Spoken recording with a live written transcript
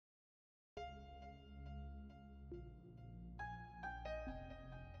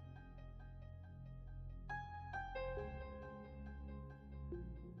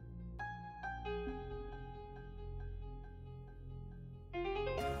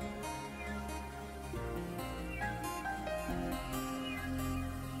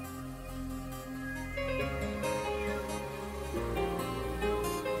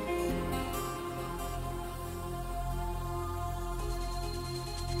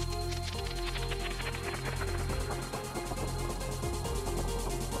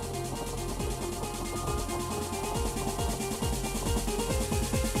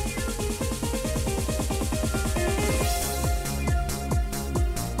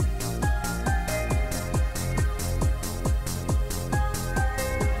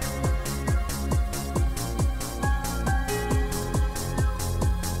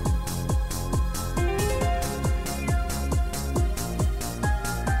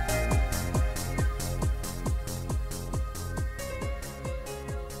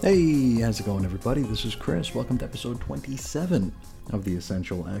Hey, how's it going, everybody? This is Chris. Welcome to episode 27 of the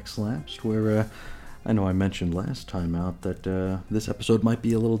Essential X Lapsed, where I know I mentioned last time out that this episode might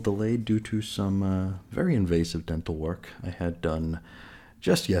be a little delayed due to some very invasive dental work I had done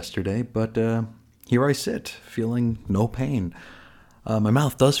just yesterday, but here I sit, feeling no pain. My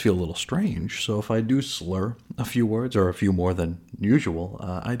mouth does feel a little strange, so if I do slur a few words, or a few more than usual,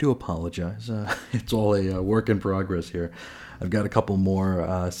 I do apologize. It's all a work in progress here. I've got a couple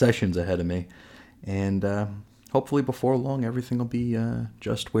more sessions ahead of me, and hopefully before long everything will be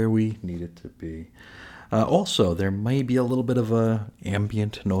just where we need it to be. Also, there may be a little bit of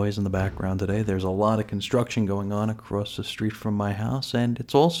ambient noise in the background today. There's a lot of construction going on across the street from my house, and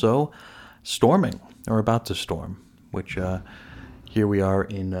it's also storming, or about to storm, which here we are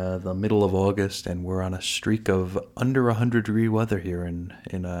in the middle of August, and we're on a streak of under 100-degree weather here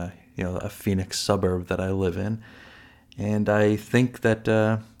in a Phoenix suburb that I live in. And I think that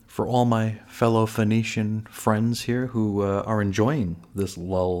for all my fellow Phoenician friends here who are enjoying this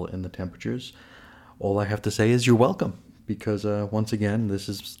lull in the temperatures, all I have to say is you're welcome, because once again, this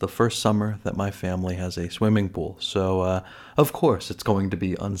is the first summer that my family has a swimming pool. So, of course, it's going to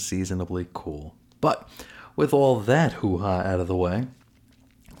be unseasonably cool. But with all that hoo-ha out of the way,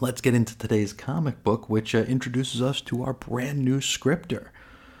 let's get into today's comic book, which introduces us to our brand new scripter.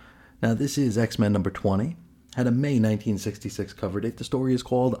 Now, this is X-Men number 20. Had a May 1966 cover date. The story is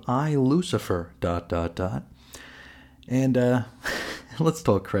called I, Lucifer, ... And let's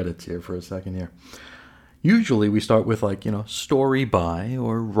talk credits here for a second here. Usually we start with story by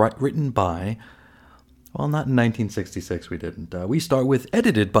or written by. Well, not in 1966 we didn't. We start with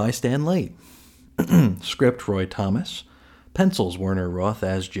edited by Stan Lee. Script Roy Thomas. Pencils Werner Roth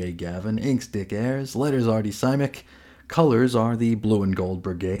as Jay Gavin. Inks Dick Ayers. Letters Artie Simek. Colors are the Blue and Gold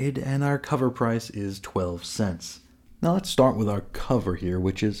Brigade, and our cover price is 12 cents. Now let's start with our cover here,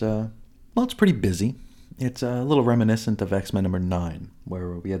 which is, it's pretty busy. It's a little reminiscent of X-Men number 9, where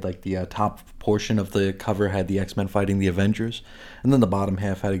we had the top portion of the cover had the X-Men fighting the Avengers, and then the bottom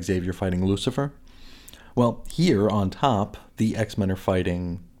half had Xavier fighting Lucifer. Well, here on top, the X-Men are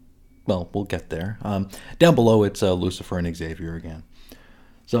fighting, well, we'll get there. Down below, it's Lucifer and Xavier again.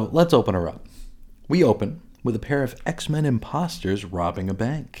 So let's open her up. We open with a pair of X-Men imposters robbing a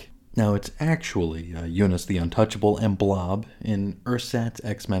bank. Now, it's actually Eunice the Untouchable and Blob in Ursat's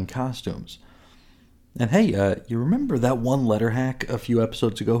X-Men costumes. And hey, you remember that one letter hack a few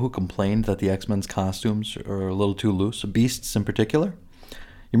episodes ago who complained that the X-Men's costumes are a little too loose, Beasts in particular?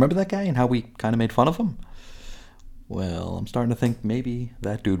 You remember that guy and how we kind of made fun of him? Well, I'm starting to think maybe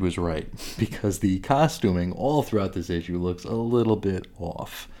that dude was right, because the costuming all throughout this issue looks a little bit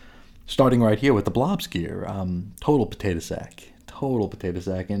off. Starting right here with the Blob's gear, total potato sack,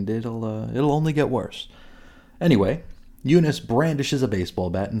 and it'll only get worse. Anyway, Eunice brandishes a baseball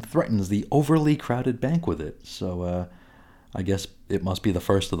bat and threatens the overly crowded bank with it. So, I guess it must be the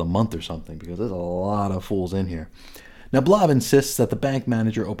first of the month or something, because there's a lot of fools in here. Now, Blob insists that the bank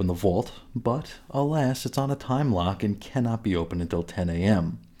manager open the vault, but alas, it's on a time lock and cannot be opened until 10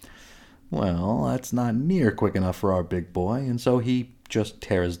 a.m. Well, that's not near quick enough for our big boy, and so he just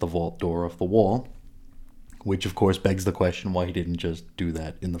tears the vault door off the wall, which of course begs the question why he didn't just do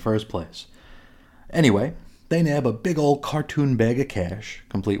that in the first place. Anyway, they nab a big old cartoon bag of cash,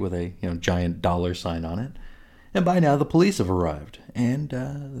 complete with a giant dollar sign on it, and by now the police have arrived, and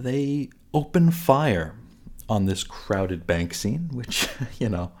they open fire on this crowded bank scene, which,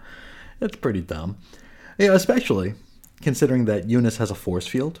 it's pretty dumb. Especially considering that Eunice has a force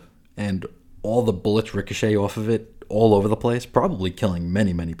field, and all the bullets ricochet off of it all over the place, probably killing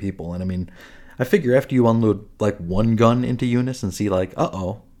many, many people. And I mean, I figure after you unload one gun into Eunice and see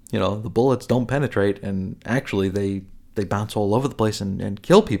the bullets don't penetrate and actually they bounce all over the place and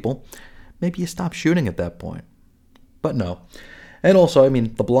kill people, maybe you stop shooting at that point. But no. And also, I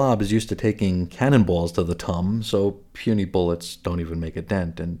mean, the Blob is used to taking cannonballs to the tum, so puny bullets don't even make a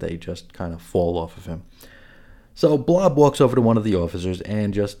dent and they just kind of fall off of him. So Blob walks over to one of the officers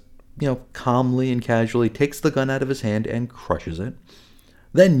and just calmly and casually takes the gun out of his hand and crushes it.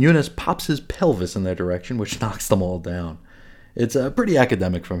 Then Eunice pops his pelvis in their direction, which knocks them all down. It's pretty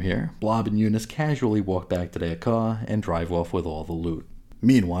academic from here. Blob and Eunice casually walk back to their car and drive off with all the loot.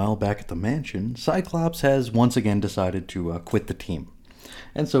 Meanwhile, back at the mansion, Cyclops has once again decided to quit the team.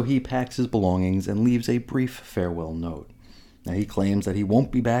 And so he packs his belongings and leaves a brief farewell note. Now, he claims that he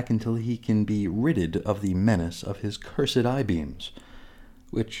won't be back until he can be ridded of the menace of his cursed I-beams.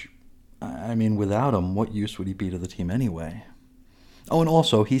 Which, I mean, without him, what use would he be to the team anyway? Oh, and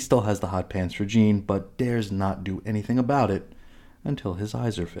also, he still has the hot pants for Jean, but dares not do anything about it until his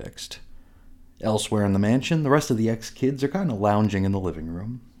eyes are fixed. Elsewhere in the mansion, the rest of the X-Kids are kind of lounging in the living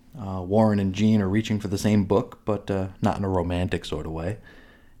room. Warren and Jean are reaching for the same book, but not in a romantic sort of way.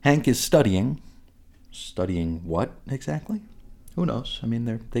 Hank is studying. Studying what, exactly? Who knows? I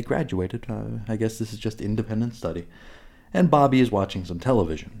mean, they graduated. I guess this is just independent study. And Bobby is watching some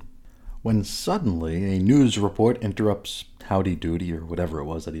television. When suddenly a news report interrupts Howdy Doody, or whatever it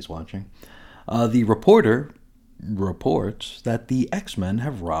was that he's watching. The reporter reports that the X-Men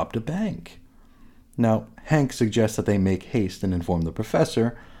have robbed a bank. Now, Hank suggests that they make haste and inform the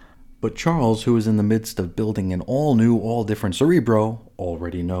professor, but Charles, who is in the midst of building an all-new, all-different Cerebro,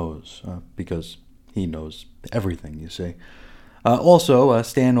 already knows, because he knows everything, you see. Also,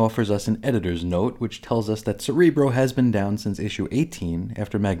 Stan offers us an editor's note, which tells us that Cerebro has been down since issue 18,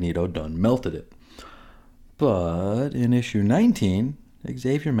 after Magneto done melted it. But in issue 19,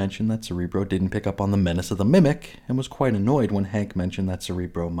 Xavier mentioned that Cerebro didn't pick up on the menace of the Mimic, and was quite annoyed when Hank mentioned that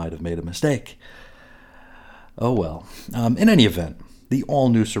Cerebro might have made a mistake. Oh well. In any event, the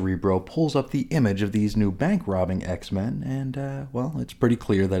all-new Cerebro pulls up the image of these new bank-robbing X-Men, and, well, it's pretty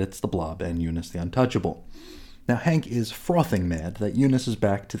clear that it's the Blob and Eunice the Untouchable. Now, Hank is frothing mad that Eunice is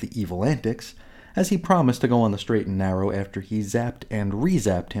back to the evil antics, as he promised to go on the straight and narrow after he zapped and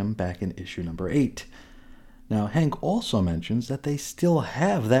re-zapped him back in issue number 8. Now, Hank also mentions that they still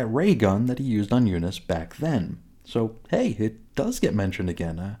have that ray gun that he used on Eunice back then. So, hey, it does get mentioned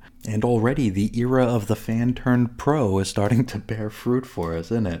again. And already the era of the fan-turned-pro is starting to bear fruit for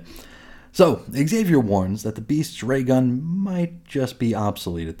us, isn't it? So, Xavier warns that the Beast's ray gun might just be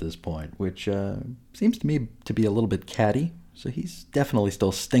obsolete at this point, which seems to me to be a little bit catty. So he's definitely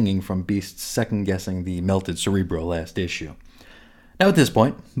still stinging from Beast's second-guessing the melted Cerebro last issue. Now at this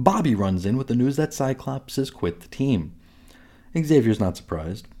point, Bobby runs in with the news that Cyclops has quit the team. Xavier's not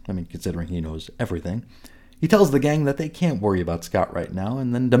surprised, considering he knows everything. He tells the gang that they can't worry about Scott right now,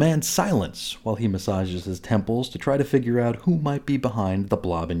 and then demands silence while he massages his temples to try to figure out who might be behind the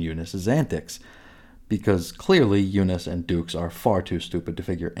Blob and Eunice's antics, because clearly Eunice and Dukes are far too stupid to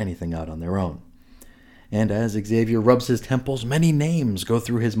figure anything out on their own. And as Xavier rubs his temples, many names go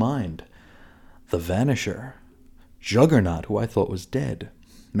through his mind. The Vanisher. Juggernaut, who I thought was dead.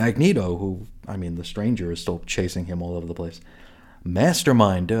 Magneto, who, the Stranger is still chasing him all over the place.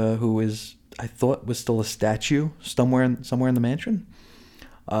 Mastermind, who is... I thought was still a statue somewhere in the mansion.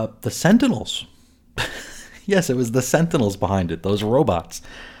 The Sentinels. Yes, it was the Sentinels behind it, those robots.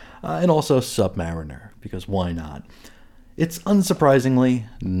 And also Submariner, because why not? It's unsurprisingly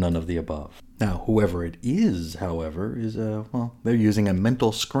none of the above. Now, whoever it is, however, is, they're using a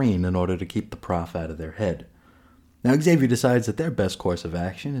mental screen in order to keep the prof out of their head. Now, Xavier decides that their best course of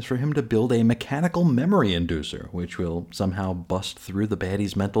action is for him to build a mechanical memory inducer, which will somehow bust through the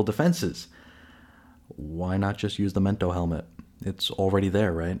baddie's mental defenses. Why not just use the Mento helmet? It's already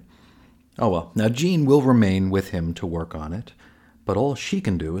there, right? Oh well. Now Jean will remain with him to work on it, but all she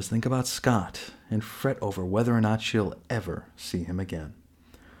can do is think about Scott and fret over whether or not she'll ever see him again.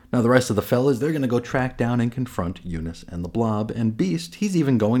 Now the rest of the fellas, they're going to go track down and confront Eunice and the Blob, and Beast, he's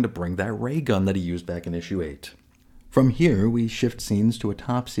even going to bring that ray gun that he used back in issue 8. From here, we shift scenes to a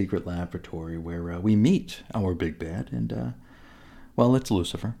top-secret laboratory where we meet our big bad, and, it's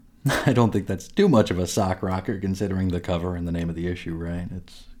Lucifer. I don't think that's too much of a sock rocker considering the cover and the name of the issue, right?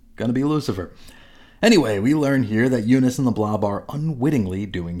 It's gonna be Lucifer. Anyway, we learn here that Eunice and the Blob are unwittingly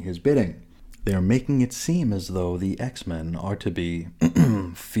doing his bidding. They're making it seem as though the X-Men are to be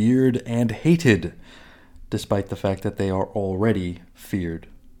feared and hated, despite the fact that they are already feared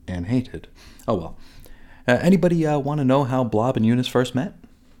and hated. Oh well. Anybody want to know how Blob and Eunice first met?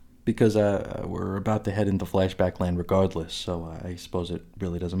 Because we're about to head into flashback land regardless, so I suppose it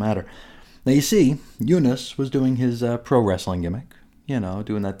really doesn't matter. Now you see, Eunice was doing his pro wrestling gimmick,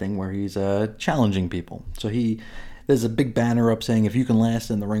 doing that thing where he's challenging people. So there's a big banner up saying if you can last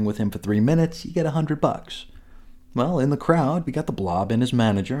in the ring with him for 3 minutes, you get $100. Well, in the crowd, we got the Blob and his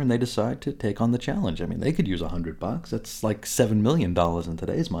manager, and they decide to take on the challenge. They could use $100. That's like $7 million in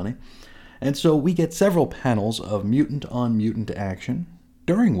today's money. And so we get several panels of mutant-on-mutant action,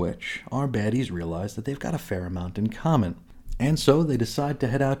 during which our baddies realize that they've got a fair amount in common. And so they decide to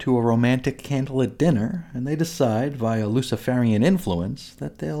head out to a romantic candlelit dinner, and they decide, via Luciferian influence,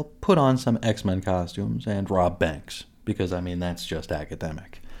 that they'll put on some X-Men costumes and rob banks, because, that's just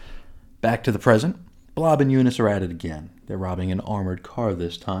academic. Back to the present, Blob and Eunice are at it again. They're robbing an armored car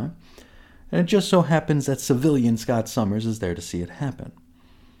this time, and it just so happens that civilian Scott Summers is there to see it happen.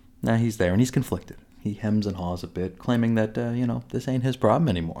 Now he's there, and he's conflicted. He hems and haws a bit, claiming that, this ain't his problem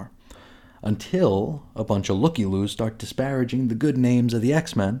anymore. Until a bunch of looky-loos start disparaging the good names of the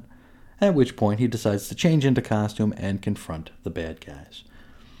X-Men, at which point he decides to change into costume and confront the bad guys.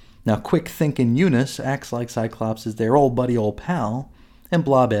 Now, quick-thinking Eunice acts like Cyclops is their old buddy, old pal, and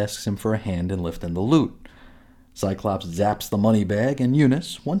Blob asks him for a hand in lifting the loot. Cyclops zaps the money bag, and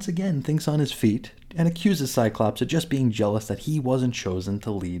Eunice once again thinks on his feet and accuses Cyclops of just being jealous that he wasn't chosen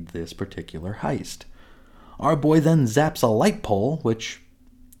to lead this particular heist. Our boy then zaps a light pole, which,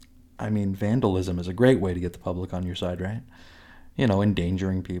 vandalism is a great way to get the public on your side, right?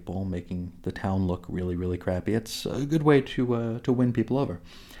 Endangering people, making the town look really, really crappy. It's a good way to win people over.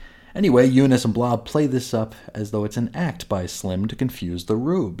 Anyway, Eunice and Blob play this up as though it's an act by Slim to confuse the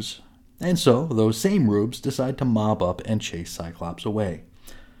rubes. And so, those same rubes decide to mob up and chase Cyclops away.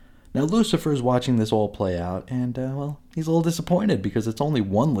 Now, Lucifer's watching this all play out, and, he's a little disappointed because it's only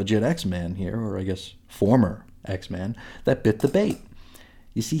one legit X-Man here, or I guess former X-Man, that bit the bait.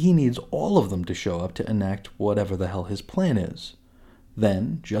 You see, he needs all of them to show up to enact whatever the hell his plan is.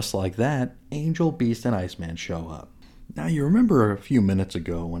 Then, just like that, Angel, Beast, and Iceman show up. Now, you remember a few minutes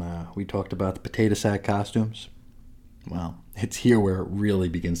ago when we talked about the potato sack costumes? Well, it's here where it really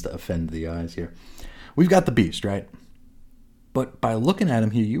begins to offend the eyes here. We've got the Beast, right? But by looking at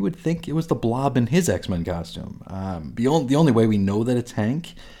him here, you would think it was the Blob in his X-Men costume. The only way we know that it's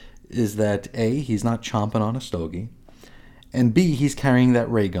Hank is that A, he's not chomping on a stogie, and B, he's carrying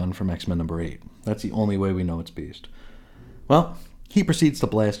that ray gun from X-Men number 8. That's the only way we know it's Beast. Well, he proceeds to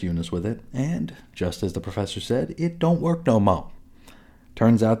blast Eunice with it, and, just as the professor said, it don't work no mo'.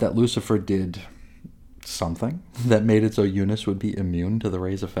 Turns out that Lucifer did something that made it so Eunice would be immune to the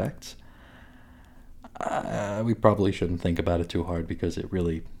ray's effects. We probably shouldn't think about it too hard because it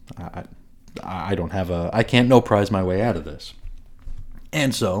really, I can't no-prize my way out of this.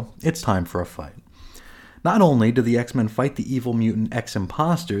 And so, it's time for a fight. Not only do the X-Men fight the evil mutant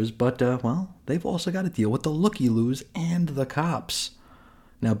X-Imposters, but, they've also got to deal with the looky-loos and the cops.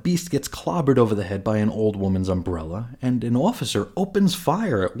 Now, Beast gets clobbered over the head by an old woman's umbrella, and an officer opens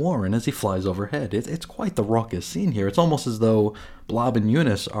fire at Warren as he flies overhead. It's quite the raucous scene here. It's almost as though Blob and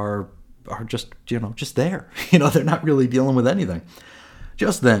Eunice are just there. They're not really dealing with anything.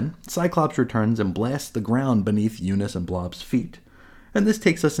 Just then, Cyclops returns and blasts the ground beneath Eunice and Blob's feet. And this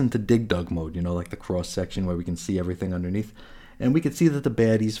takes us into Dig Dug mode, like the cross-section where we can see everything underneath. And we can see that the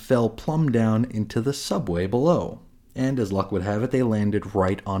baddies fell plumb down into the subway below. And as luck would have it, they landed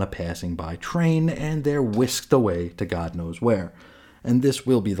right on a passing-by train, and they're whisked away to God knows where. And this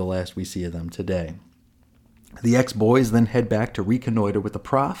will be the last we see of them today. The X-Boys then head back to reconnoiter with the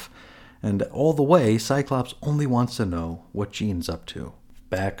Prof, and all the way, Cyclops only wants to know what Jean's up to.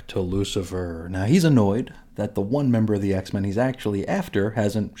 Back to Lucifer. Now, he's annoyed that the one member of the X-Men he's actually after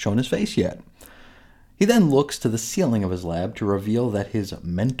hasn't shown his face yet. He then looks to the ceiling of his lab to reveal that his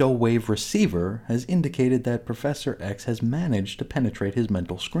Mentowave receiver has indicated that Professor X has managed to penetrate his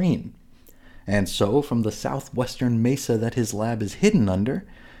mental screen. And so, from the southwestern mesa that his lab is hidden under,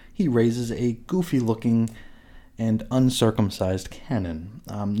 he raises a goofy-looking and uncircumcised cannon.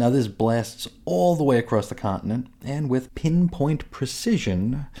 Now, this blasts all the way across the continent, and with pinpoint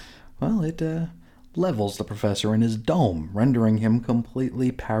precision, it levels the professor in his dome, rendering him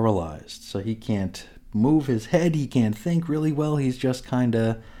completely paralyzed. So he can't move his head, he can't think really well, he's just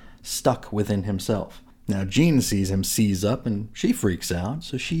kinda stuck within himself. Now, Jean sees him seize up, and she freaks out,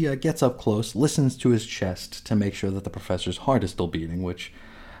 so she gets up close, listens to his chest to make sure that the professor's heart is still beating, which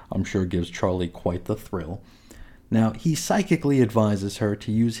I'm sure gives Charlie quite the thrill. Now, he psychically advises her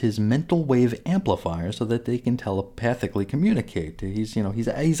to use his mental wave amplifier so that they can telepathically communicate. He's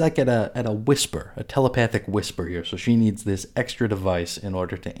like at a whisper, a telepathic whisper here, so she needs this extra device in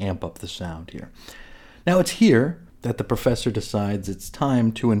order to amp up the sound here. Now, it's here that the professor decides it's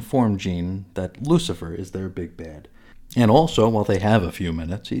time to inform Jean that Lucifer is their big bad. And also, while they have a few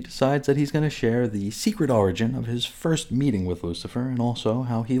minutes, he decides that he's going to share the secret origin of his first meeting with Lucifer and also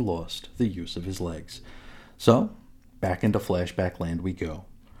how he lost the use of his legs. So, back into flashback land we go.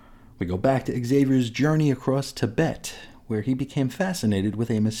 We go back to Xavier's journey across Tibet, where he became fascinated with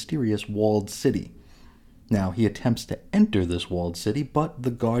a mysterious walled city. Now, he attempts to enter this walled city, but the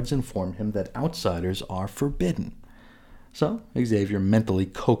guards inform him that outsiders are forbidden. So, Xavier mentally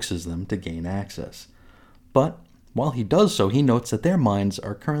coaxes them to gain access. But, while he does so, he notes that their minds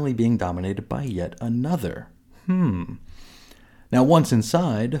are currently being dominated by yet another. Now, once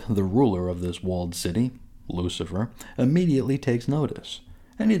inside, the ruler of this walled city, Lucifer, immediately takes notice,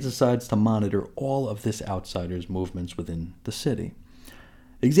 and he decides to monitor all of this outsider's movements within the city.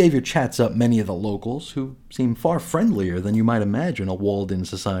 Xavier chats up many of the locals, who seem far friendlier than you might imagine a walled-in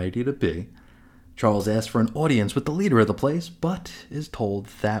society to be. Charles asks for an audience with the leader of the place, but is told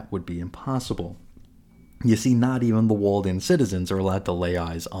that would be impossible. You see, not even the walled-in citizens are allowed to lay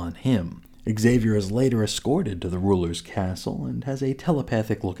eyes on him. Xavier is later escorted to the ruler's castle and has a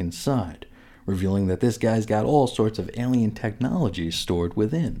telepathic look inside, revealing that this guy's got all sorts of alien technology stored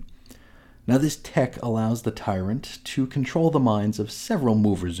within. Now, this tech allows the tyrant to control the minds of several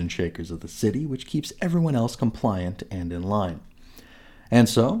movers and shakers of the city, which keeps everyone else compliant and in line. And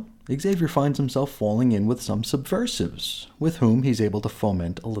so, Xavier finds himself falling in with some subversives, with whom he's able to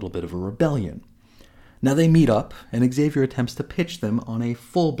foment a little bit of a rebellion. Now they meet up, and Xavier attempts to pitch them on a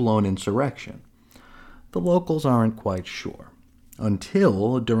full-blown insurrection. The locals aren't quite sure,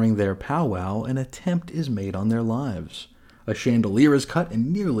 until, during their powwow, an attempt is made on their lives. A chandelier is cut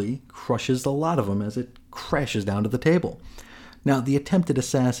and nearly crushes the lot of them as it crashes down to the table. Now, the attempted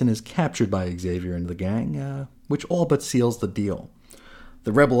assassin is captured by Xavier and the gang, which all but seals the deal.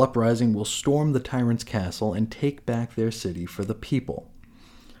 The rebel uprising will storm the tyrant's castle and take back their city for the people.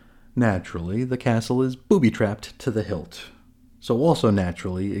 Naturally, the castle is booby-trapped to the hilt. So also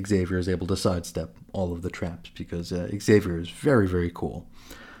naturally, Xavier is able to sidestep all of the traps because Xavier is very, very cool.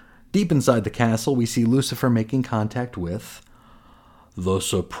 Deep inside the castle, we see Lucifer making contact with the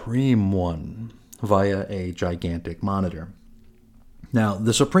Supreme One via a gigantic monitor. Now,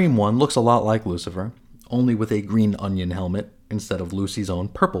 the Supreme One looks a lot like Lucifer, only with a green onion helmet instead of Lucy's own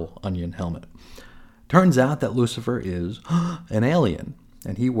purple onion helmet. Turns out that Lucifer is an alien,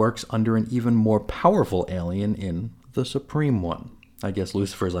 and he works under an even more powerful alien in the Supreme One. I guess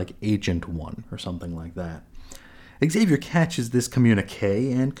Lucifer is like Agent One or something like that. Xavier catches this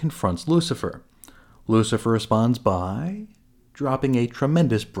communique and confronts Lucifer. Lucifer responds by dropping a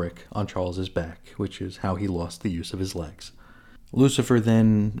tremendous brick on Charles's back, which is how he lost the use of his legs. Lucifer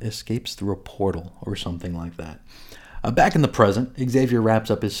then escapes through a portal or something like that. Back in the present, Xavier wraps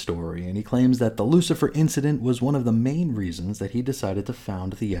up his story, and he claims that the Lucifer incident was one of the main reasons that he decided to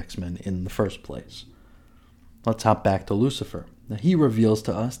found the X-Men in the first place. Let's hop back to Lucifer. Now, he reveals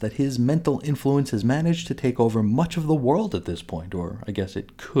to us that his mental influence has managed to take over much of the world at this point, or I guess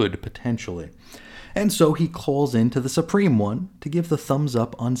it could potentially. And so he calls in to the Supreme One to give the thumbs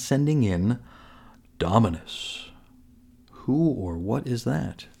up on sending in Dominus. Who or what is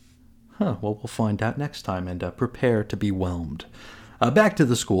that? Well, we'll find out next time, and prepare to be whelmed. Back to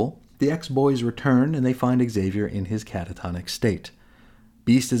the school, the X-Boys return, and they find Xavier in his catatonic state.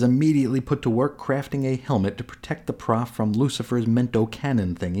 Beast is immediately put to work crafting a helmet to protect the prof from Lucifer's Mento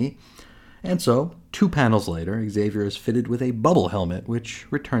cannon thingy. And so, 2 panels later, Xavier is fitted with a bubble helmet, which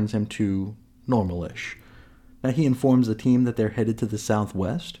returns him to normal-ish. Now, he informs the team that they're headed to the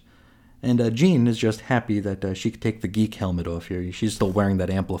southwest, and Jean is just happy that she could take the geek helmet off here. She's still wearing that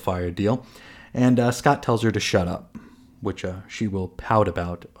amplifier deal. And Scott tells her to shut up, which she will pout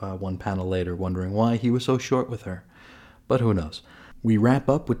about 1 panel later, wondering why he was so short with her. But who knows. We wrap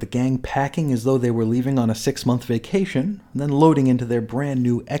up with the gang packing as though they were leaving on a 6-month vacation, and then loading into their brand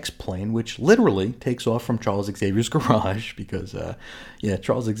new X-Plane, which literally takes off from Charles Xavier's garage, because,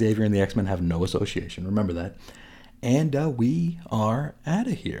 Charles Xavier and the X-Men have no association, remember that. And we are out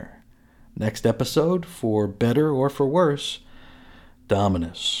of here. Next episode, for better or for worse,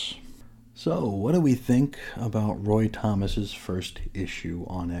 Dominus. So, what do we think about Roy Thomas's first issue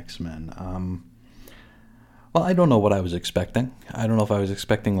on X-Men? Well, I don't know what I was expecting. I don't know if I was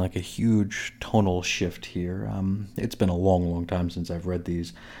expecting like a huge tonal shift here. It's been a long, long time since I've read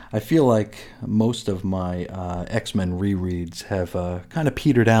these. I feel like most of my X-Men rereads have kind of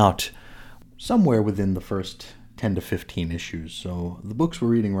petered out somewhere within the first 10 to 15 issues. So the books we're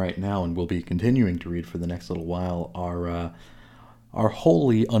reading right now and we'll be continuing to read for the next little while are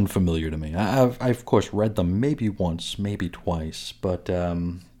wholly unfamiliar to me. I've of course read them maybe once, maybe twice, but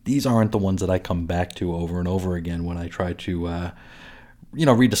these aren't the ones that I come back to over and over again when I try to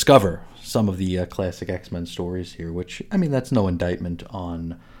rediscover some of the classic X-Men stories here, which, I mean, that's no indictment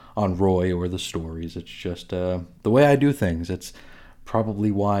on Roy or the stories. It's just the way I do things. It's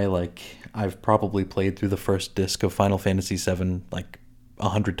probably why, I've probably played through the first disc of Final Fantasy VII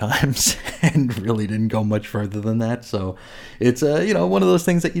 100 times and really didn't go much further than that. So it's one of those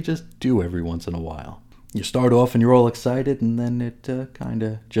things that you just do every once in a while. You start off and you're all excited, and then it kind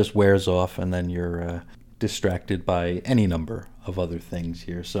of just wears off, and then you're distracted by any number of other things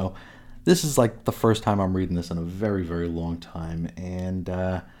here. So this is the first time I'm reading this in a very, very long time, and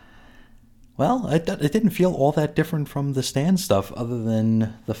it didn't feel all that different from the Stan stuff, other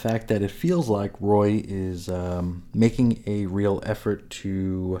than the fact that it feels like Roy is making a real effort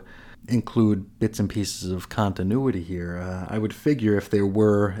to include bits and pieces of continuity here. I would figure if there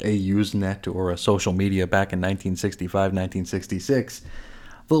were a Usenet or a social media back in 1965, 1966,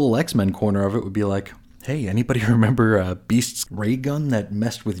 the little X-Men corner of it would be like, hey, anybody remember Beast's ray gun that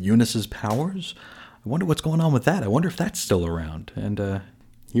messed with Eunice's powers? I wonder what's going on with that. I wonder if that's still around. And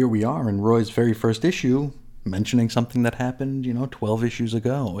here we are in Roy's very first issue, mentioning something that happened, 12 issues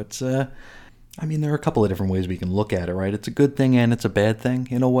ago. I mean, there are a couple of different ways we can look at it, right? It's a good thing and it's a bad thing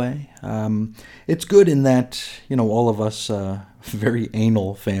in a way. It's good in that, all of us very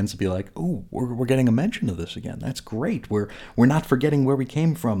anal fans will be like, "Ooh, we're getting a mention of this again. That's great. We're not forgetting where we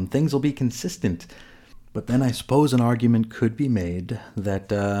came from. Things will be consistent." But then I suppose an argument could be made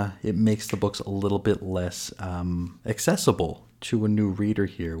that it makes the books a little bit less accessible to a new reader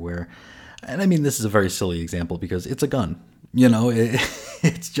here, and I mean, this is a very silly example because it's a gun.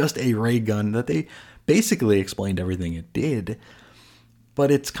 It's just a ray gun that they basically explained everything it did, but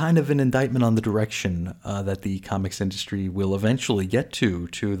it's kind of an indictment on the direction that the comics industry will eventually get to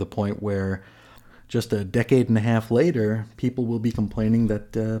the point where just a decade and a half later, people will be complaining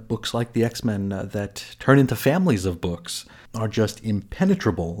that books like the X-Men that turn into families of books are just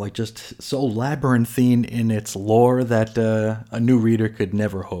impenetrable, like just so labyrinthine in its lore that a new reader could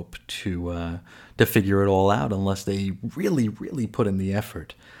never hope to figure it all out unless they really, really put in the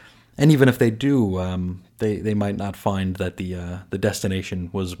effort. And even if they do, they might not find that the destination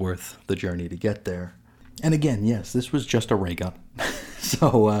was worth the journey to get there. And again, yes, this was just a ray gun.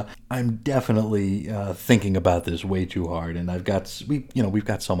 So I'm definitely thinking about this way too hard, and we've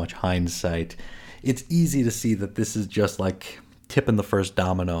got so much hindsight. It's easy to see that this is just like tipping the first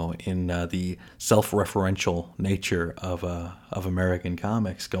domino in the self-referential nature of American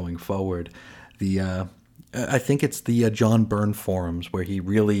comics going forward. I think it's the John Byrne forums where he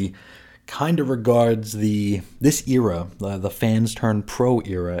really kind of regards this era, the fans turn pro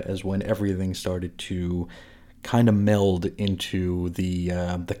era, as when everything started to kind of meld into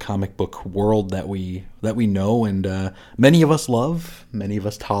the comic book world that we know, and many of us love, many of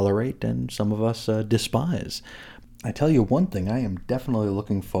us tolerate, and some of us despise. I tell you one thing, I am definitely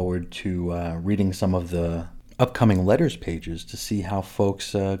looking forward to reading some of the upcoming letters pages to see how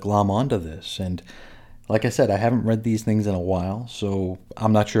folks glom onto this. And like I said, I haven't read these things in a while, so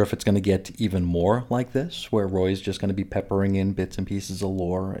I'm not sure if it's going to get even more like this, where Roy's just going to be peppering in bits and pieces of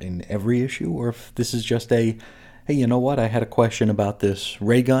lore in every issue, or if this is just hey, you know what? I had a question about this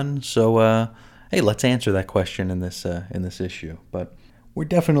ray gun, so hey, let's answer that question in this issue. But we're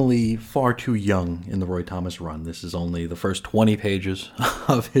definitely far too young in the Roy Thomas run. This is only the first 20 pages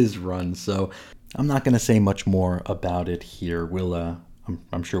of his run, so I'm not going to say much more about it here.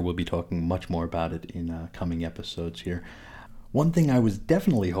 I'm sure we'll be talking much more about it in coming episodes here. One thing I was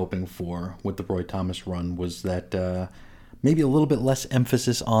definitely hoping for with the Roy Thomas run was that maybe a little bit less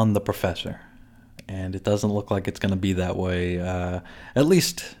emphasis on the professor. And it doesn't look like it's going to be that way, at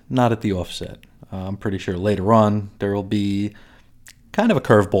least not at the offset. I'm pretty sure later on there will be kind of a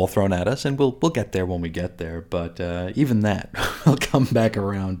curveball thrown at us, and we'll get there when we get there. But even that will come back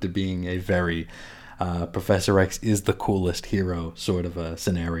around to being a very Professor X is the coolest hero sort of a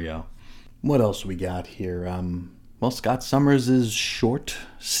scenario. What else we got here? Well, Scott Summers' short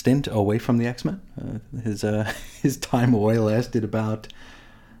stint away from the X-Men. His time away lasted about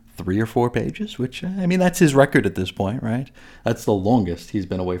 3 or 4 pages, which, I mean, that's his record at this point, right? That's the longest he's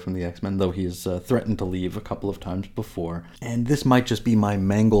been away from the X-Men, though he's threatened to leave a couple of times before. And this might just be my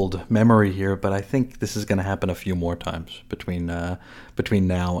mangled memory here, but I think this is going to happen a few more times between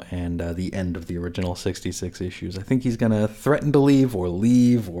now and the end of the original 66 issues. I think he's going to threaten to leave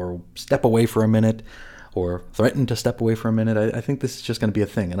or step away for a minute, or threaten to step away for a minute. I think this is just going to be a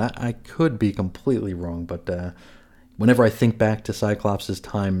thing, and I could be completely wrong, but whenever I think back to Cyclops'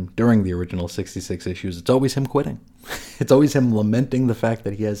 time during the original 66 issues, it's always him quitting. It's always him lamenting the fact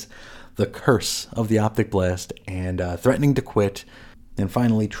that he has the curse of the Optic Blast and threatening to quit, and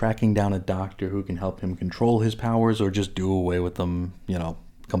finally tracking down a doctor who can help him control his powers or just do away with them,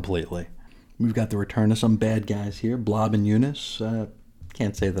 completely. We've got the return of some bad guys here, Blob and Eunice.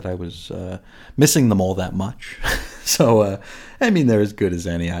 Can't say that I was missing them all that much. So, I mean, they're as good as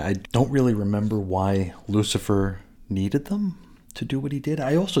any. I don't really remember why Lucifer needed them to do what he did.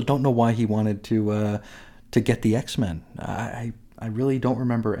 I also don't know why he wanted to get the X-Men. I really don't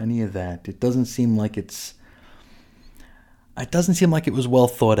remember any of that. It doesn't seem like it was well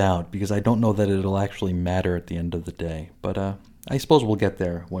thought out, because I don't know that it'll actually matter at the end of the day. But I suppose we'll get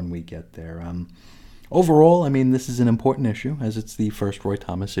there when we get there. Overall, I mean, this is an important issue, as it's the first Roy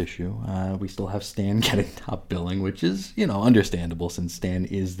Thomas issue. We still have Stan getting top billing, which is, understandable, since Stan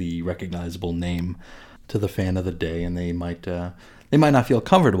is the recognizable name to the fan of the day, and they might not feel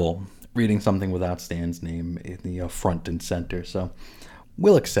comfortable reading something without Stan's name in the front and center. So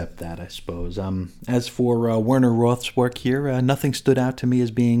we'll accept that, I suppose. As for Werner Roth's work here, nothing stood out to me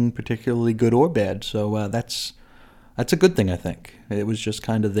as being particularly good or bad. So that's a good thing, I think. It was just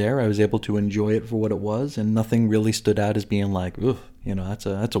kind of there. I was able to enjoy it for what it was, and nothing really stood out as being like, oof, that's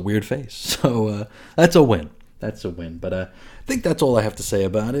a weird face. So that's a win. That's a win. But I think that's all I have to say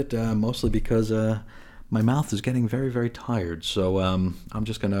about it, mostly because my mouth is getting very, very tired. So I'm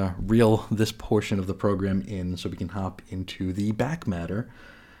just going to reel this portion of the program in so we can hop into the back matter.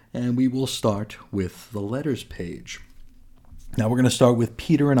 And we will start with the letters page. Now we're going to start with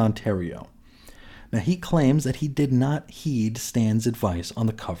Peter in Ontario. Now he claims that he did not heed Stan's advice on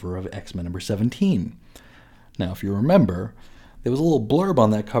the cover of X-Men number 17. Now if you remember, there was a little blurb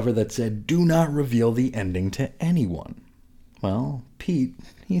on that cover that said, "Do not reveal the ending to anyone." Well, Pete,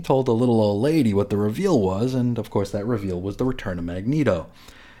 he told the little old lady what the reveal was, and of course that reveal was the return of Magneto.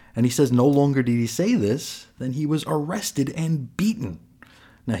 And he says no longer did he say this, then he was arrested and beaten.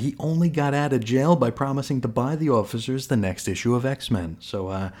 Now, he only got out of jail by promising to buy the officers the next issue of X-Men. So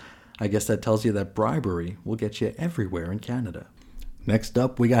I guess that tells you that bribery will get you everywhere in Canada. Next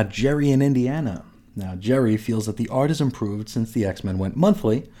up, we got Jerry in Indiana. Now, Jerry feels that the art has improved since the X-Men went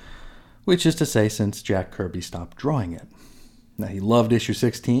monthly, which is to say since Jack Kirby stopped drawing it. Now, he loved issue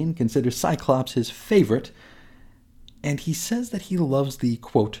 16, considers Cyclops his favorite, and he says that he loves the,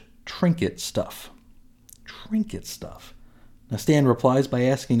 quote, trinket stuff. Trinket stuff. Now, Stan replies by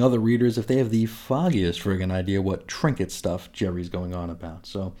asking other readers if they have the foggiest friggin' idea what trinket stuff Jerry's going on about.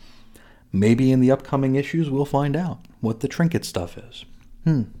 So maybe in the upcoming issues we'll find out what the trinket stuff is.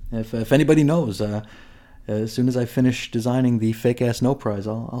 If anybody knows, as soon as I finish designing the fake-ass No Prize,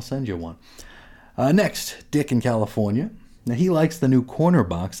 I'll send you one. Next, Dick in California. Now, he likes the new corner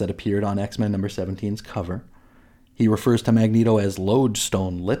box that appeared on X-Men number 17's cover. He refers to Magneto as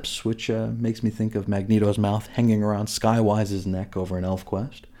Lodestone Lips, which makes me think of Magneto's mouth hanging around Skywise's neck over in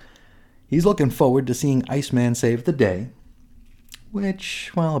ElfQuest. He's looking forward to seeing Iceman save the day,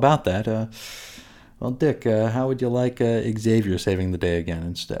 which, well, about that, well, Dick, how would you like Xavier saving the day again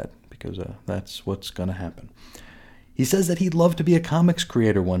instead? Because that's what's going to happen. He says that he'd love to be a comics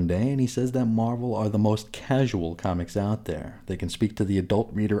creator one day, and he says that Marvel are the most casual comics out there. They can speak to the adult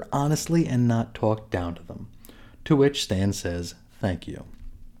reader honestly and not talk down to them. To which Stan says, thank you.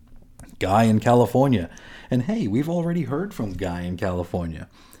 Guy in California. And hey, we've already heard from Guy in California.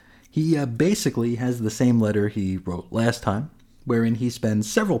 He basically has the same letter he wrote last time, wherein he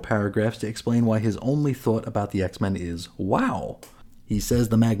spends several paragraphs to explain why his only thought about the X-Men is, wow. He says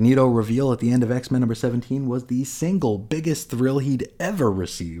the Magneto reveal at the end of X-Men number 17 was the single biggest thrill he'd ever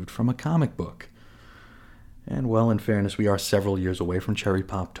received from a comic book. And well, in fairness, we are several years away from Cherry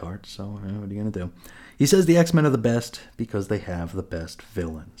Pop-Tarts, so what are you going to do? He says the X-Men are the best because they have the best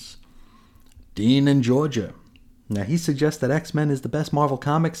villains. Dean in Georgia. Now, he suggests that X-Men is the best Marvel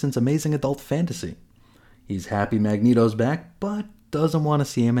comic since Amazing Adult Fantasy. He's happy Magneto's back, but doesn't want to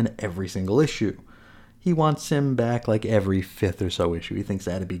see him in every single issue. He wants him back like every 5th or so issue. He thinks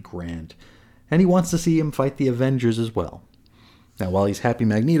that'd be grand. And he wants to see him fight the Avengers as well. Now, while he's happy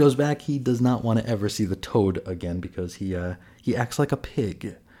Magneto's back, he does not want to ever see the Toad again because he acts like a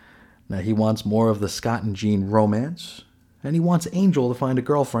pig. Now, he wants more of the Scott and Jean romance, and he wants Angel to find a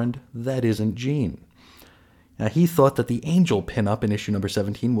girlfriend that isn't Jean. Now, he thought that the Angel pinup in issue number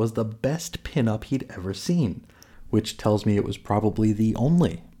 17 was the best pinup he'd ever seen, which tells me it was probably the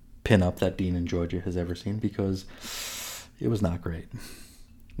only pinup that Dean in Georgia has ever seen because it was not great.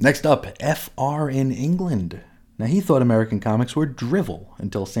 Next up, FR in England. Now, he thought American comics were drivel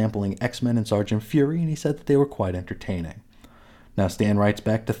until sampling X-Men and Sergeant Fury, and he said that they were quite entertaining. Now, Stan writes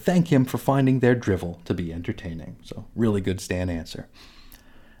back to thank him for finding their drivel to be entertaining. So, really good Stan answer.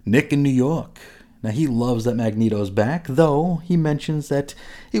 Nick in New York. Now, he loves that Magneto's back, though he mentions that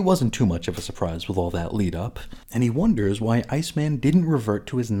it wasn't too much of a surprise with all that lead-up, and he wonders why Iceman didn't revert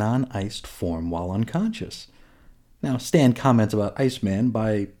to his non-iced form while unconscious. Now, Stan comments about Iceman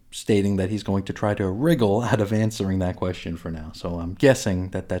by stating that he's going to try to wriggle out of answering that question for now, so I'm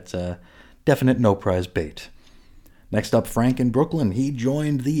guessing that that's a definite no-prize bait. Next up, Frank in Brooklyn. He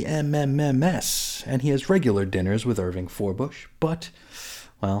joined the MMMS, and he has regular dinners with Irving Forbush, but,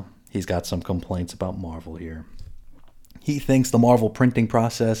 well, he's got some complaints about Marvel here. He thinks the Marvel printing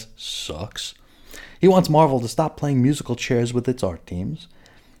process sucks. He wants Marvel to stop playing musical chairs with its art teams,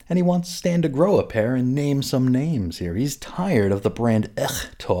 and he wants Stan to grow a pair and name some names here. He's tired of the brand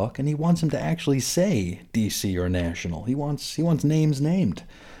talk, and he wants him to actually say DC or National. He wants names named.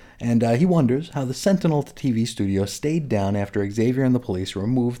 And he wonders how the Sentinel at the TV studio stayed down after Xavier and the police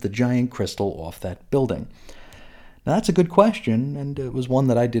removed the giant crystal off that building. Now, that's a good question, and it was one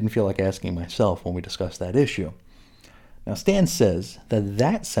that I didn't feel like asking myself when we discussed that issue. Now, Stan says that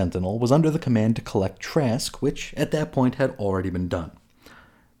that Sentinel was under the command to collect Trask, which at that point had already been done.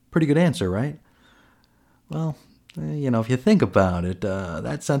 Pretty good answer, right? Well, if you think about it,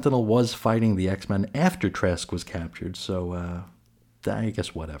 that Sentinel was fighting the X-Men after Trask was captured, so I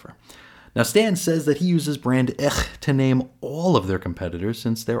guess whatever. Now, Stan says that he uses brand to name all of their competitors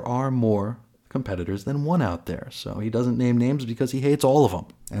since there are more competitors than one out there. So he doesn't name names because he hates all of them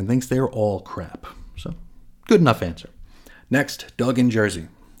and thinks they're all crap. So, good enough answer. Next, Doug in Jersey.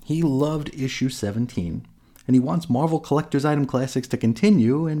 He loved issue 17, and he wants Marvel Collector's Item Classics to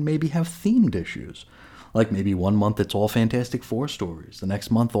continue and maybe have themed issues. Like maybe one month it's all Fantastic Four stories, the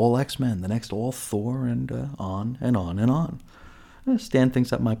next month all X-Men, the next all Thor, and on and on and on. Stan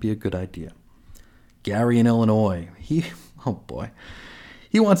thinks that might be a good idea. Gary in Illinois. He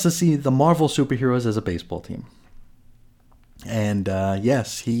wants to see the Marvel superheroes as a baseball team. And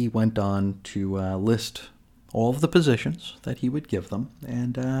yes, he went on to list all of the positions that he would give them.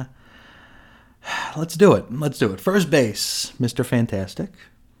 And let's do it. First base, Mr. Fantastic.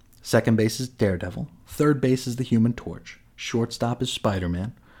 Second base is Daredevil. Third base is the Human Torch. Shortstop is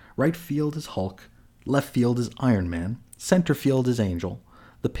Spider-Man. Right field is Hulk. Left field is Iron Man. Center field is Angel.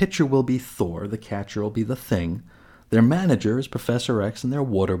 The pitcher will be Thor. The catcher will be the Thing. Their manager is Professor X, and their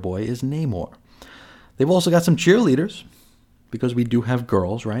water boy is Namor. They've also got some cheerleaders, because we do have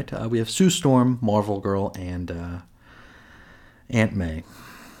girls, right? We have Sue Storm, Marvel Girl, and Aunt May.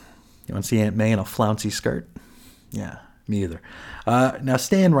 You want to see Aunt May in a flouncy skirt? Yeah, me either. Now,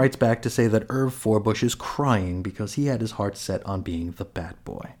 Stan writes back to say that Irv Forbush is crying because he had his heart set on being the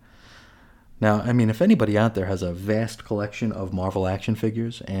Batboy. Now, I mean, if anybody out there has a vast collection of Marvel action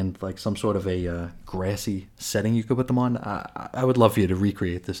figures and like some sort of a grassy setting you could put them on, I would love for you to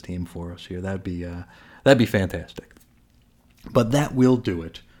recreate this team for us here. That'd be fantastic. But that will do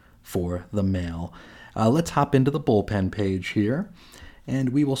it for the mail. Let's hop into the bullpen page here, and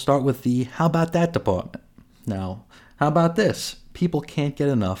we will start with the How About That department. Now, how about this? People can't get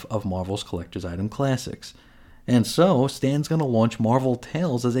enough of Marvel's Collector's Item Classics. And so, Stan's going to launch Marvel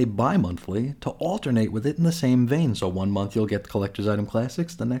Tales as a bi-monthly to alternate with it in the same vein. So one month you'll get Collector's Item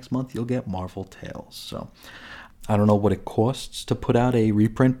Classics, the next month you'll get Marvel Tales. So, I don't know what it costs to put out a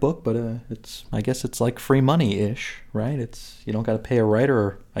reprint book, but I guess it's like free money-ish, right? You don't got to pay a writer,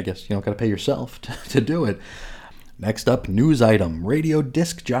 or I guess you don't got to pay yourself to do it. Next up, news item. Radio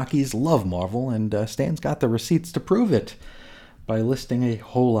disc jockeys love Marvel, and Stan's got the receipts to prove it by listing a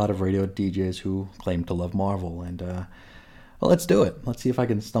whole lot of radio DJs who claim to love Marvel. And well, let's do it. Let's see if I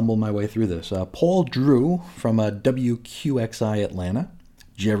can stumble my way through this. Paul Drew from WQXI Atlanta,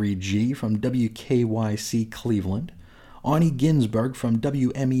 Jerry G from WKYC Cleveland, Arnie Ginsberg from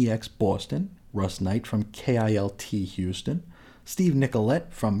WMEX Boston, Russ Knight from KILT Houston, Steve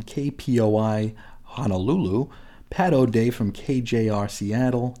Nicolette from KPOI Honolulu, Pat O'Day from KJR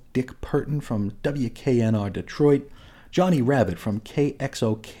Seattle, Dick Purton from WKNR Detroit, Johnny Rabbit from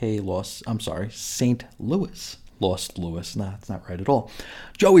KXOK St. Louis. Lost Louis. Nah, that's not right at all.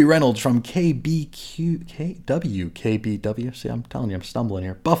 Joey Reynolds from KBW. See, I'm telling you, I'm stumbling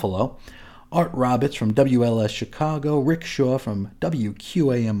here. Buffalo. Art Roberts from WLS Chicago. Rick Shaw from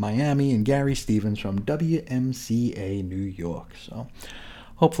WQAM Miami. And Gary Stevens from WMCA New York. So,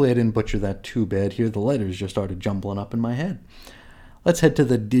 hopefully I didn't butcher that too bad here. The letters just started jumbling up in my head. Let's head to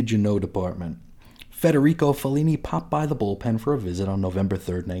the Did You Know department. Federico Fellini popped by the bullpen for a visit on November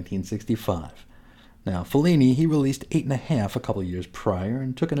 3rd, 1965. Now, Fellini, he released 8.5 a couple of years prior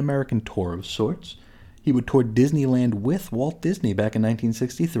and took an American tour of sorts. He would tour Disneyland with Walt Disney back in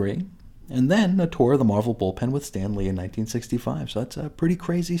 1963, and then a tour of the Marvel bullpen with Stan Lee in 1965. So that's pretty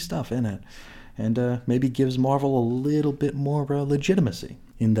crazy stuff, isn't it? And maybe gives Marvel a little bit more legitimacy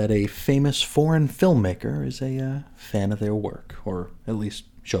in that a famous foreign filmmaker is a fan of their work, or at least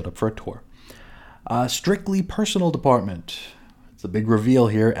showed up for a tour. Strictly personal department. It's a big reveal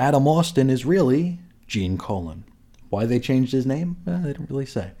here. Adam Austin is really Gene Colan. Why they changed his name? They didn't really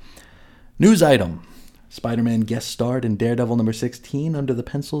say. News item. Spider-Man guest starred in Daredevil number 16 under the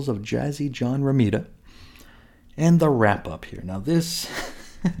pencils of Jazzy John Romita. And the wrap-up here. Now this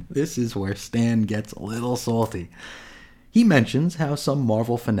is where Stan gets a little salty. He mentions how some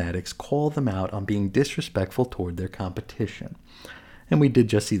Marvel fanatics call them out on being disrespectful toward their competition. And we did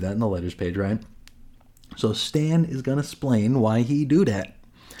just see that in the letters page, right? So Stan is going to explain why he do that.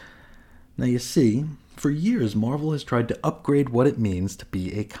 Now you see, for years Marvel has tried to upgrade what it means to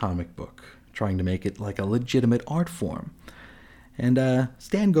be a comic book, trying to make it like a legitimate art form. And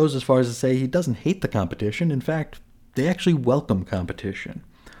Stan goes as far as to say he doesn't hate the competition. In fact, they actually welcome competition.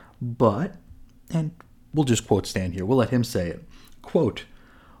 But, and we'll just quote Stan here, we'll let him say it, quote,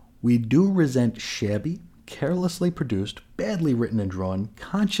 "We do resent shabby, carelessly produced, badly written and drawn,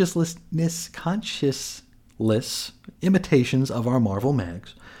 conscienceless imitations of our Marvel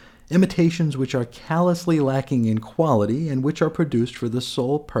mags, Imitations which are callously lacking in quality and which are produced for the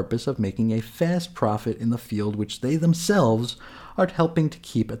sole purpose of making a fast profit in the field which they themselves are helping to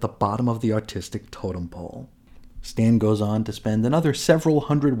keep at the bottom of the artistic totem pole. Stan goes on to spend another several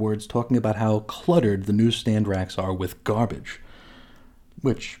hundred words talking about how cluttered the newsstand racks are with garbage.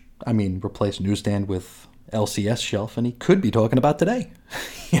 Which, replace newsstand with LCS shelf, and he could be talking about today.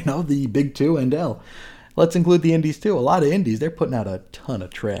 The big 2 and L. Let's include the indies too. A lot of indies, they're putting out a ton of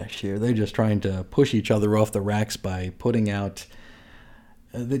trash here. They're just trying to push each other off the racks by putting out...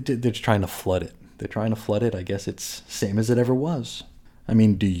 they're just trying to flood it. They're trying to flood it. I guess it's same as it ever was.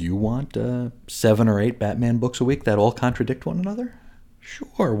 Do you want 7 or 8 Batman books a week that all contradict one another?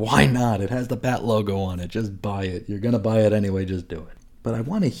 Sure, why not? It has the Bat logo on it. Just buy it. You're going to buy it anyway, just do it. But I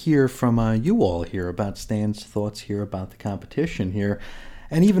want to hear from you all here about Stan's thoughts here about the competition here.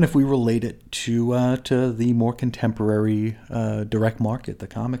 And even if we relate it to the more contemporary direct market, the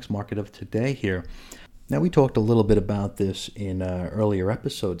comics market of today here. Now, we talked a little bit about this in earlier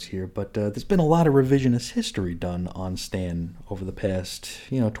episodes here, but there's been a lot of revisionist history done on Stan over the past,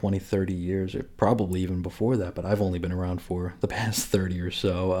 20, 30 years, or probably even before that, but I've only been around for the past 30 or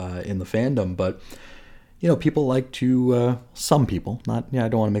so in the fandom. But, people like to, some people, I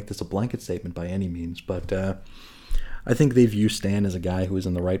don't want to make this a blanket statement by any means, but... I think they view Stan as a guy who was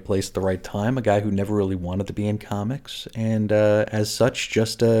in the right place at the right time, a guy who never really wanted to be in comics, and as such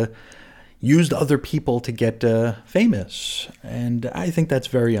just used other people to get famous. And I think that's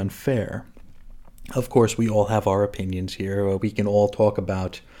very unfair. Of course, we all have our opinions here. We can all talk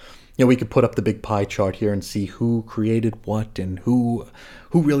about, we could put up the big pie chart here and see who created what and who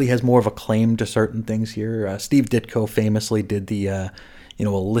really has more of a claim to certain things here. Steve Ditko famously did the... a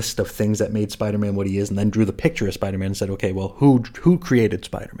list of things that made Spider-Man what he is, and then drew the picture of Spider-Man and said, okay, well, who created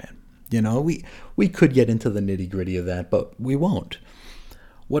Spider-Man? We could get into the nitty-gritty of that, but we won't.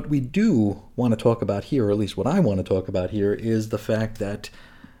 What we do want to talk about here, or at least what I want to talk about here, is the fact that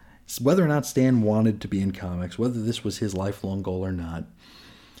whether or not Stan wanted to be in comics, whether this was his lifelong goal or not,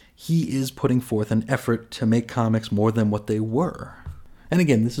 he is putting forth an effort to make comics more than what they were. And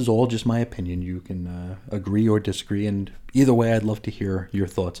again, this is all just my opinion. You can agree or disagree, and either way, I'd love to hear your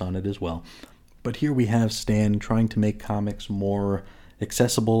thoughts on it as well. But here we have Stan trying to make comics more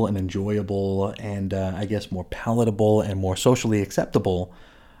accessible and enjoyable and, I guess, more palatable and more socially acceptable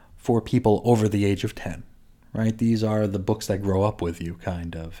for people over the age of 10, right? These are the books that grow up with you,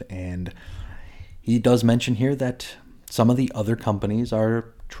 kind of. And he does mention here that some of the other companies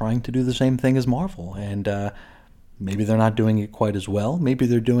are trying to do the same thing as Marvel, and maybe they're not doing it quite as well. Maybe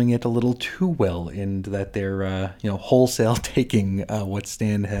they're doing it a little too well in that they're, wholesale taking what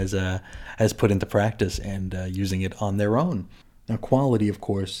Stan has put into practice and using it on their own. Now, quality, of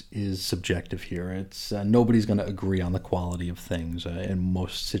course, is subjective here. It's nobody's going to agree on the quality of things in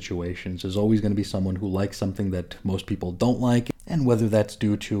most situations. There's always going to be someone who likes something that most people don't like, and whether that's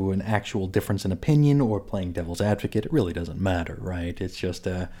due to an actual difference in opinion or playing devil's advocate, it really doesn't matter, right? It's just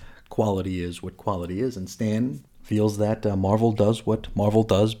quality is what quality is, and Stan feels that Marvel does what Marvel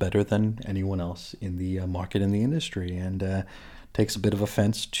does better than anyone else in the market in the industry, and takes a bit of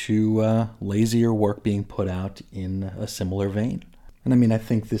offense to lazier work being put out in a similar vein. And I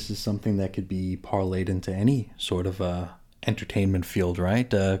think this is something that could be parlayed into any sort of entertainment field,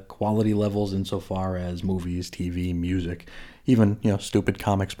 right? Quality levels insofar as movies, TV, music, even, stupid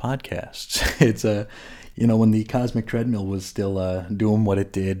comics podcasts. It's when the Cosmic Treadmill was still doing what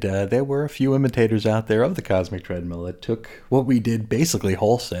it did, there were a few imitators out there of the Cosmic Treadmill. It took what we did basically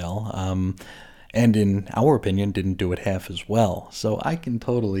wholesale, and in our opinion, didn't do it half as well. So I can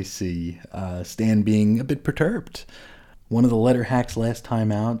totally see Stan being a bit perturbed. One of the letter hacks last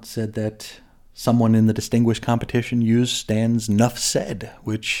time out said that someone in the distinguished competition used Stan's "nuff said,"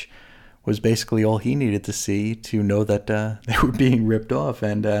 which was basically all he needed to see to know that they were being ripped off.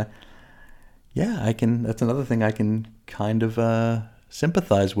 And that's another thing I can kind of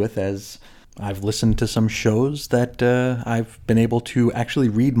sympathize with, as I've listened to some shows that I've been able to actually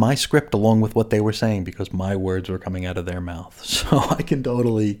read my script along with what they were saying because my words were coming out of their mouth. So I can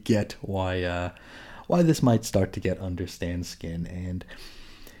totally get why this might start to get under Stan's skin. And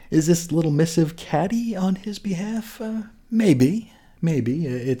is this little missive catty on his behalf? Maybe.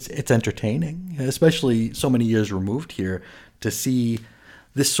 It's entertaining, especially so many years removed here, to see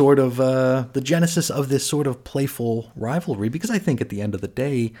this sort of, the genesis of this sort of playful rivalry, because I think at the end of the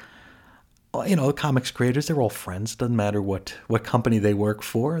day, comics creators, they're all friends. Doesn't matter what company they work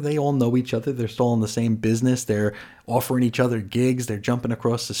for. They all know each other. They're still in the same business. They're offering each other gigs. They're jumping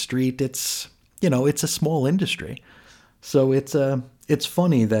across the street. It's a small industry. So it's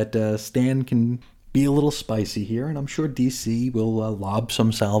funny that Stan can be a little spicy here, and I'm sure DC will lob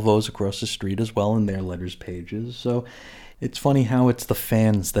some salvos across the street as well in their letters pages. So it's funny how it's the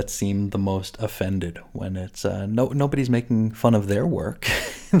fans that seem the most offended when it's nobody's making fun of their work.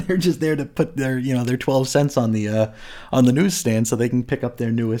 They're just there to put their 12 cents on the newsstand so they can pick up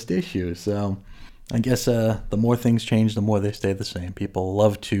their newest issue. So I guess the more things change, the more they stay the same. People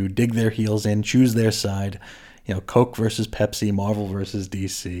love to dig their heels in, choose their side. Coke versus Pepsi, Marvel versus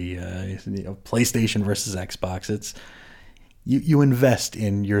DC, PlayStation versus Xbox. It's you invest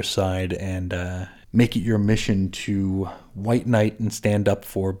in your side and make it your mission to white knight and stand up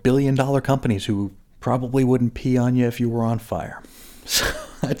for billion-dollar companies who probably wouldn't pee on you if you were on fire. So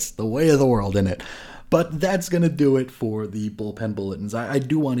that's the way of the world, isn't it? But that's going to do it for the Bullpen Bulletins. I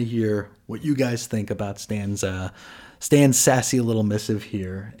do want to hear what you guys think about Stan's sassy little missive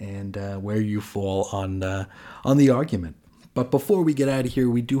here and where you fall on the argument. But before we get out of here,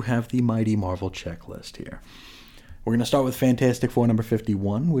 we do have the Mighty Marvel checklist here. We're going to start with Fantastic Four number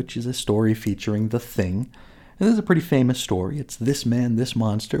 51, which is a story featuring The Thing. And this is a pretty famous story. It's This Man, This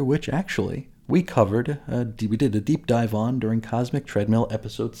Monster, which actually we covered. We did a deep dive on during Cosmic Treadmill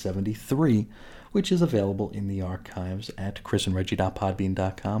episode 73, which is available in the archives at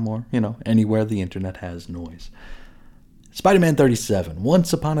chrisandreggie.podbean.com or, anywhere the internet has noise. Spider-Man 37.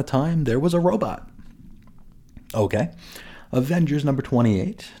 Once upon a time, there was a robot. Okay. Avengers number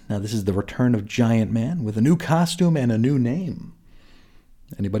 28. Now, this is the return of Giant Man with a new costume and a new name.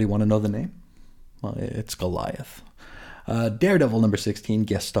 Anybody want to know the name? Well, it's Goliath. Daredevil number 16.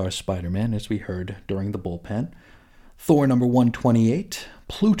 Guest star Spider-Man, as we heard during the bullpen. Thor number 128.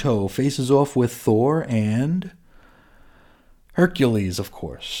 Pluto faces off with Thor and Hercules, of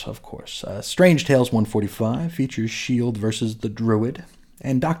course. Strange Tales 145 features S.H.I.E.L.D. versus the Druid,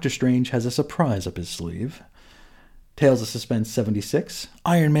 and Doctor Strange has a surprise up his sleeve. Tales of Suspense 76,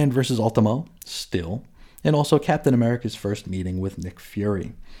 Iron Man versus Ultimo, still, and also Captain America's first meeting with Nick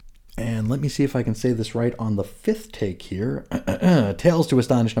Fury. And let me see if I can say this right on the fifth take here. Tales to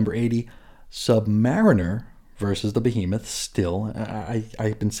Astonish number 80, Submariner versus the Behemoth, still.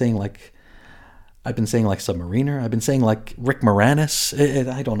 I've been saying like Submariner. I've been saying like Rick Moranis.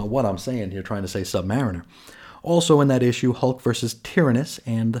 I don't know what I'm saying here trying to say Submariner. Also in that issue, Hulk versus Tyrannus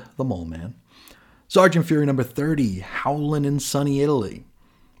and the Mole Man. Sergeant Fury number 30, Howlin' in Sunny Italy.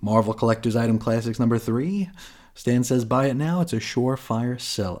 Marvel Collector's Item Classics number 3. Stan says buy it now. It's a surefire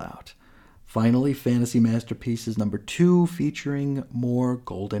sellout. Finally, Fantasy Masterpieces number 2 featuring more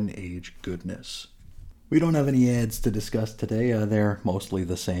Golden Age goodness. We don't have any ads to discuss today. They're mostly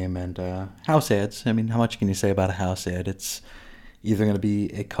the same. And house ads, I mean, how much can you say about a house ad? It's either going to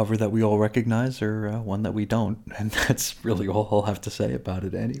be a cover that we all recognize or one that we don't. And that's really all I'll have to say about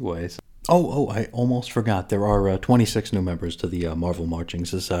it anyways. Oh, I almost forgot. There are 26 new members to the Marvel Marching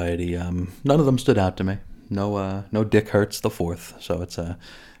Society. None of them stood out to me. No Dick Hertz the Fourth. So it's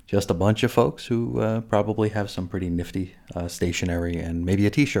just a bunch of folks who probably have some pretty nifty stationery and maybe a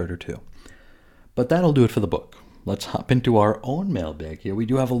t-shirt or two. But that'll do it for the book. Let's hop into our own mailbag here. We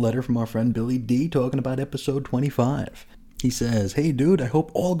do have a letter from our friend Billy D talking about episode 25. He says, "Hey dude, I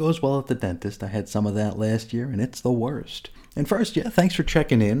hope all goes well at the dentist. I had some of that last year and it's the worst. And first, thanks for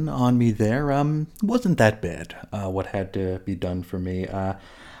checking in on me there. Wasn't that bad, what had to be done for me.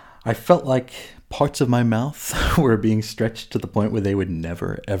 I felt like parts of my mouth were being stretched to the point where they would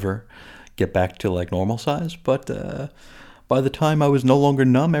never, ever get back to like normal size. But by the time I was no longer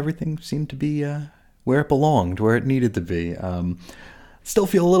numb, everything seemed to be where it belonged, where it needed to be. Still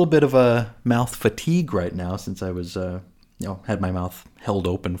feel a little bit of a mouth fatigue right now since I was, had my mouth held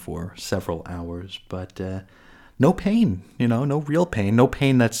open for several hours. But no pain, no real pain. No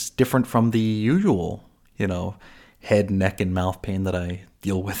pain that's different from the usual, head, neck, and mouth pain that I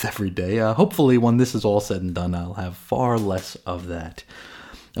deal with every day. Hopefully, when this is all said and done, I'll have far less of that.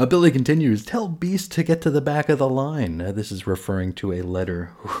 Billy continues, "Tell Beast to get to the back of the line." This is referring to a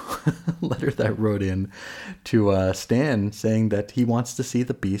letter that wrote in to Stan saying that he wants to see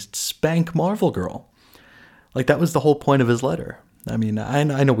the Beast spank Marvel Girl. Like, that was the whole point of his letter. I mean, I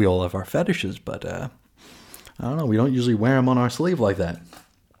know we all have our fetishes, but I don't know, we don't usually wear them on our sleeve like that.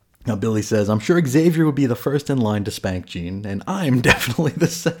 Now, Billy says, "I'm sure Xavier would be the first in line to spank Jean, and I'm definitely the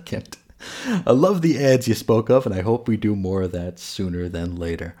second. I love the ads you spoke of, and I hope we do more of that sooner than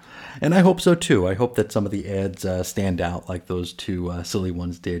later." And I hope so, too. I hope that some of the ads stand out like those two silly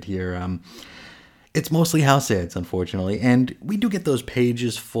ones did here. It's mostly house ads, unfortunately, and we do get those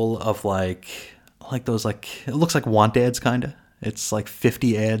pages full of, like those, it looks like want ads, kind of. It's like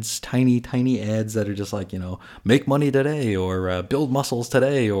 50 ads, tiny, tiny ads that are just like, make money today, or build muscles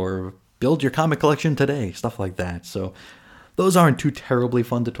today, or build your comic collection today, stuff like that. So those aren't too terribly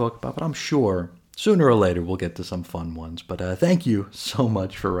fun to talk about, but I'm sure Sooner or later, we'll get to some fun ones. But thank you so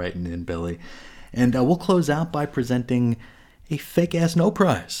much for writing in, Billy. And we'll close out by presenting a fake-ass no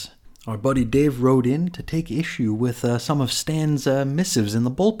prize. Our buddy Dave wrote in to take issue with some of Stan's missives in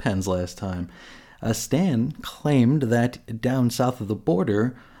the bullpens last time. Stan claimed that down south of the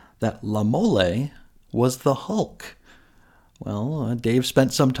border, that La Mole was the Hulk. Well, Dave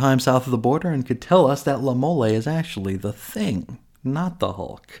spent some time south of the border and could tell us that La Mole is actually the Thing, not the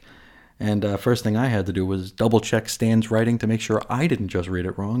Hulk. And first thing I had to do was double-check Stan's writing to make sure I didn't just read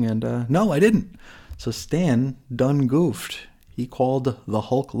it wrong, and no, I didn't. So Stan done goofed. He called the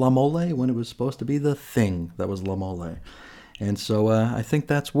Hulk La Mole when it was supposed to be the Thing that was La Mole. And so I think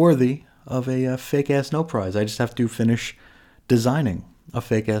that's worthy of a fake-ass no prize. I just have to finish designing a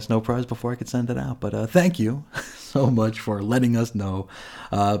fake-ass no prize before I could send it out. But thank you so much for letting us know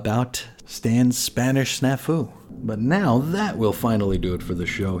about Stan's Spanish snafu. But now that will finally do it for the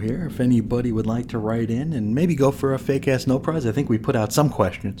show here. If anybody would like to write in and maybe go for a fake-ass no prize, I think we put out some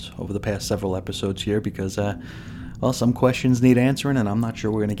questions over the past several episodes here because, well, some questions need answering, and I'm not sure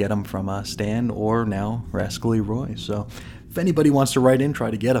we're going to get them from Stan or now Rascally Roy. So if anybody wants to write in,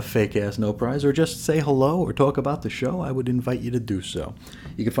 try to get a fake-ass no prize, or just say hello or talk about the show, I would invite you to do so.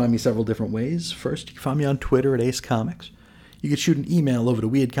 You can find me several different ways. First, you can find me on Twitter at Ace Comics. You can shoot an email over to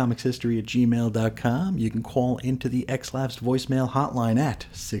weirdcomicshistory@gmail.com. You can call into the X-Labs voicemail hotline at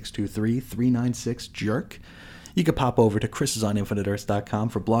 623-396-JERK. You can pop over to chrisisoninfiniteearths.com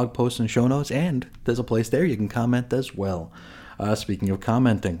for blog posts and show notes, and there's a place there you can comment as well. Speaking of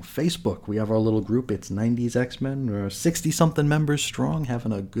commenting, Facebook, we have our little group. It's 90s X-Men, or 60-something members strong,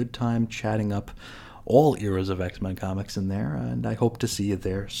 having a good time chatting up all eras of X-Men comics in there, and I hope to see you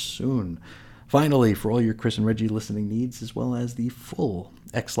there soon. Finally, for all your Chris and Reggie listening needs, as well as the full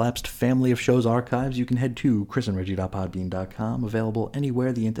X-Lapsed family of shows archives, you can head to chrisandreggie.podbean.com, available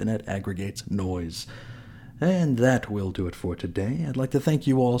anywhere the internet aggregates noise. And that will do it for today. I'd like to thank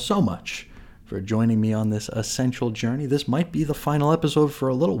you all so much for joining me on this essential journey. This might be the final episode for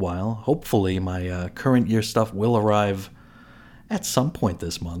a little while. Hopefully my current year stuff will arrive at some point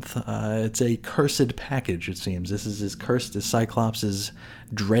this month. It's a cursed package, it seems. This is as cursed as Cyclops'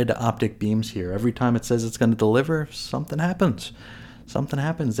 dread optic beams here. Every time it says it's going to deliver, something happens. Something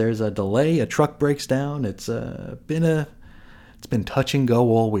happens. There's a delay, a truck breaks down. It's been touch and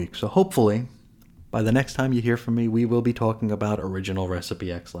go all week. So hopefully, by the next time you hear from me, we will be talking about original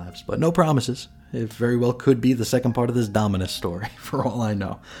recipe X-Labs. But no promises. It very well could be the second part of this Dominus story, for all I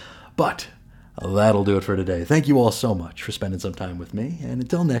know. But that'll do it for today. Thank you all so much for spending some time with me. And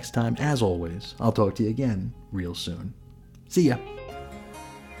until next time, as always, I'll talk to you again real soon. See ya.